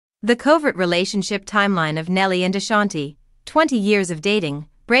The covert relationship timeline of Nelly and Ashanti, 20 years of dating,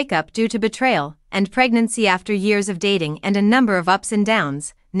 breakup due to betrayal, and pregnancy after years of dating and a number of ups and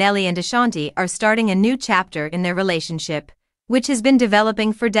downs. Nelly and Ashanti are starting a new chapter in their relationship, which has been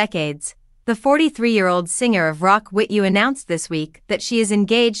developing for decades. The 43-year-old singer of rock Whitney announced this week that she is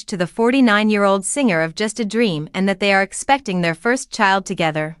engaged to the 49-year-old singer of Just a Dream and that they are expecting their first child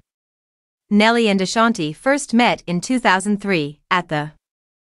together. Nelly and Ashanti first met in 2003 at the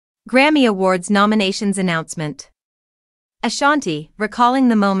Grammy Awards nominations announcement. Ashanti, recalling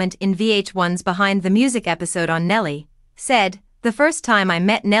the moment in VH1's Behind the Music episode on Nelly, said, "The first time I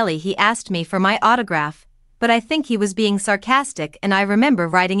met Nelly he asked me for my autograph, but I think he was being sarcastic and I remember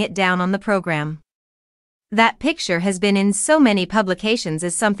writing it down on the program. That picture has been in so many publications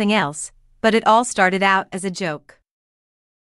as something else, but it all started out as a joke."